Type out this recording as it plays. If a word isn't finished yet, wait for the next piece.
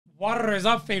What is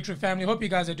up, Patriot family? Hope you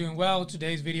guys are doing well.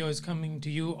 Today's video is coming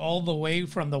to you all the way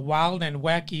from the wild and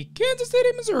wacky Kansas City,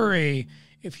 Missouri.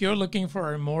 If you're looking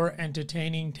for a more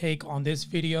entertaining take on this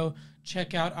video,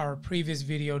 check out our previous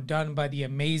video done by the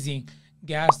amazing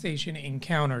gas station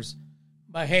encounters.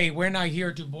 But hey, we're not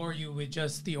here to bore you with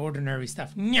just the ordinary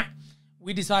stuff. Nya!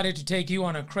 We decided to take you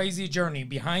on a crazy journey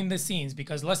behind the scenes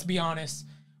because, let's be honest,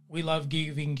 we love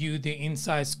giving you the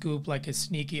inside scoop like a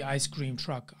sneaky ice cream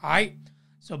truck. Aight?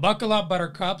 So buckle up,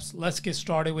 buttercups. Let's get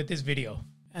started with this video.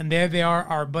 And there they are,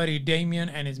 our buddy Damien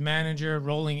and his manager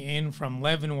rolling in from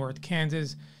Leavenworth,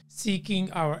 Kansas,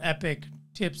 seeking our epic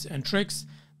tips and tricks.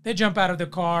 They jump out of the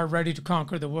car, ready to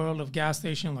conquer the world of gas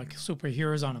station like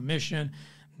superheroes on a mission.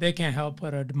 They can't help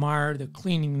but admire the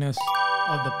cleanliness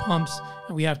of the pumps,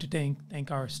 and we have to thank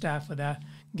our staff for that.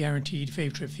 Guaranteed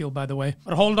favorite fuel, by the way.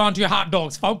 But hold on to your hot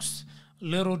dogs, folks.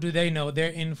 Little do they know they're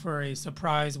in for a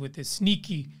surprise with this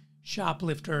sneaky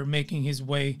shoplifter making his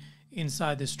way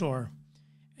inside the store.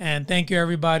 And thank you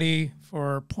everybody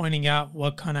for pointing out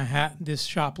what kind of hat this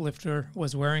shoplifter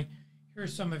was wearing.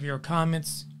 Here's some of your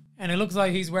comments. And it looks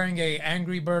like he's wearing a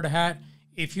Angry Bird hat.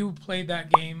 If you played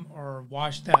that game or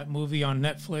watched that movie on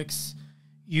Netflix,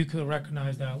 you could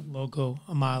recognize that logo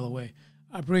a mile away.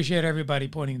 I appreciate everybody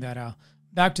pointing that out.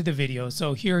 Back to the video.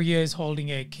 So here he is holding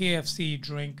a KFC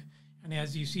drink, and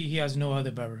as you see, he has no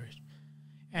other beverage.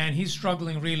 And he's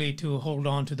struggling really to hold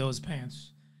on to those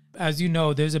pants. As you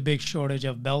know, there's a big shortage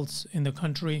of belts in the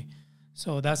country.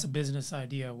 So that's a business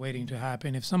idea waiting to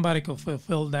happen. If somebody could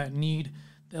fulfill that need,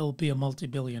 they'll be a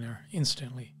multi-billionaire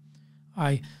instantly.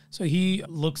 So he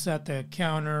looks at the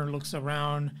counter, looks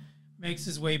around, makes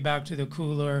his way back to the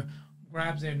cooler,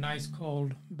 grabs a nice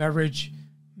cold beverage,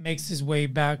 makes his way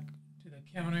back to the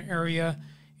counter area,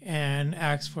 and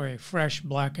asks for a fresh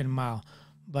black and mild.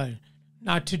 But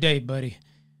not today, buddy.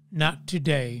 Not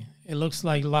today. It looks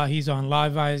like he's on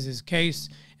Live Eye's case,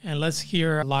 and let's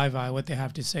hear Live Eye what they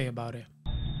have to say about it.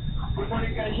 Good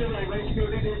morning, cashier.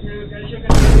 Cashier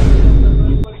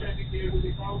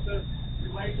the counter. The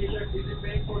white t-shirt, is it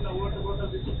paying for the water bottle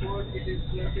with support? It is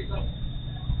pickup.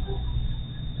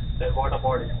 The water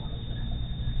bottle.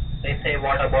 They say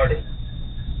water bottle.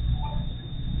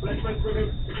 Let's put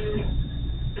it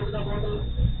to the bottle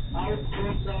out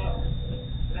from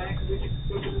the rack which is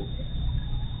suitable.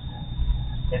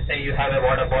 They say you have a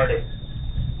water bottle.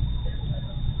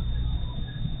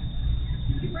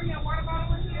 Did you bring that water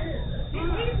bottle in here?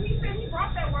 He said he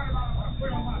brought that water bottle. I put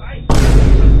it on my ice.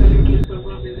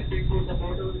 Is it paying for the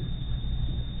bottle?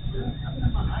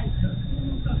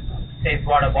 Says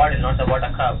water bottle, not the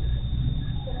water cup.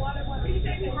 The water bottle. He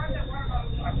said he brought that water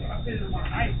bottle. I put it on my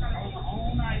ice. On my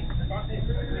own ice.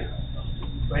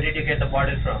 Where did you get the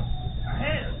bottle from? I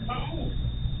had it. My own.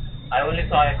 I only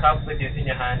saw a cup with you in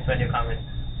your hands when you come in.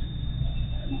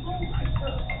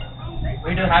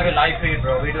 We do have a live feed,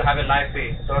 bro. We do have a live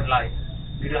feed. Don't lie.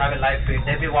 We do have a live feed.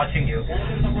 They'll be watching you.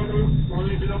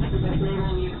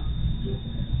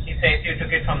 He says you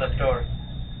took it from the store.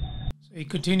 So he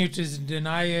continued to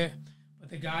deny it, but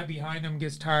the guy behind him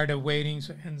gets tired of waiting,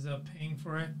 so ends up paying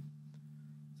for it.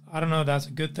 I don't know if that's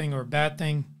a good thing or a bad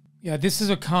thing. Yeah, this is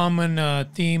a common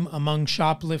theme among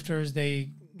shoplifters. They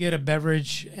get a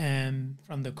beverage and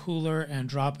from the cooler and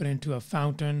drop it into a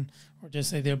fountain, or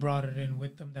just say they brought it in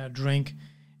with them, that drink,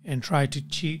 and try to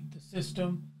cheat the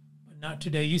system. But not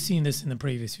today. You've seen this in the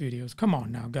previous videos. Come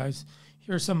on now, guys.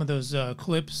 Here are some of those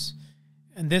clips.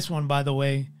 And this one, by the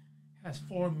way, has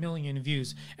 4 million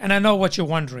views. And I know what you're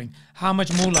wondering. How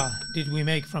much moolah did we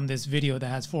make from this video that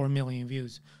has 4 million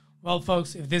views? Well,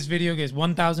 folks, if this video gets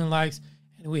 1,000 likes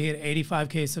and we hit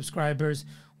 85K subscribers,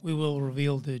 we will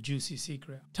reveal the juicy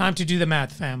secret. Time to do the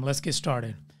math, fam. Let's get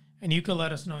started. And you can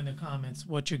let us know in the comments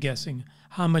what you're guessing,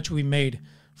 how much we made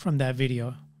from that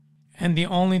video. And the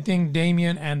only thing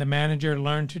Damien and the manager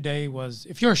learned today was,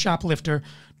 if you're a shoplifter,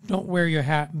 don't wear your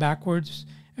hat backwards.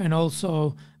 And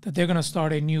also that they're going to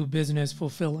start a new business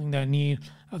fulfilling that need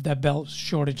of that belt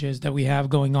shortages that we have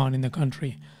going on in the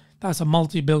country. That's a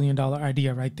multi-billion-dollar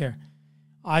idea right there.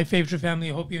 Favorite family,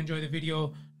 I hope you enjoyed the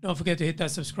video. Don't forget to hit that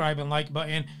subscribe and like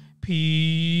button.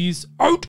 Peace out.